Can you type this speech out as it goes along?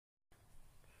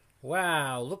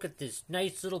Wow, look at this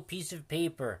nice little piece of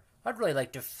paper. I'd really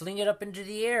like to fling it up into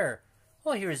the air.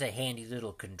 Well, here's a handy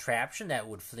little contraption that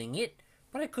would fling it,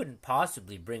 but I couldn't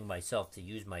possibly bring myself to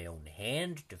use my own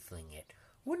hand to fling it.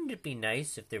 Wouldn't it be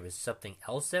nice if there was something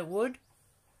else that would?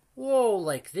 Whoa,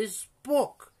 like this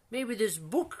book. Maybe this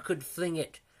book could fling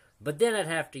it. But then I'd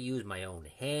have to use my own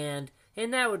hand,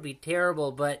 and that would be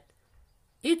terrible, but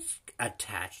it's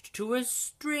attached to a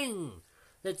string.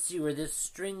 Let's see where this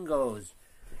string goes.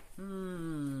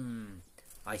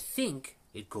 I think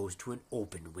it goes to an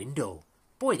open window.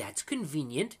 Boy, that's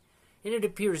convenient. And it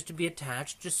appears to be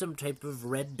attached to some type of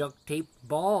red duct tape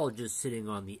ball just sitting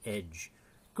on the edge.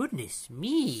 Goodness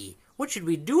me, what should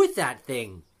we do with that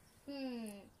thing?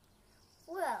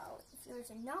 Well, if you were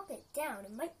to knock it down,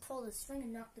 it might pull the string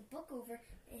and knock the book over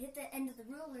and hit the end of the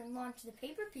ruler and launch the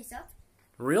paper piece up.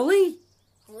 Really?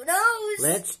 Who knows?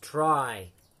 Let's try.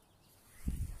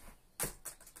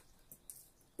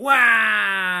 Wow!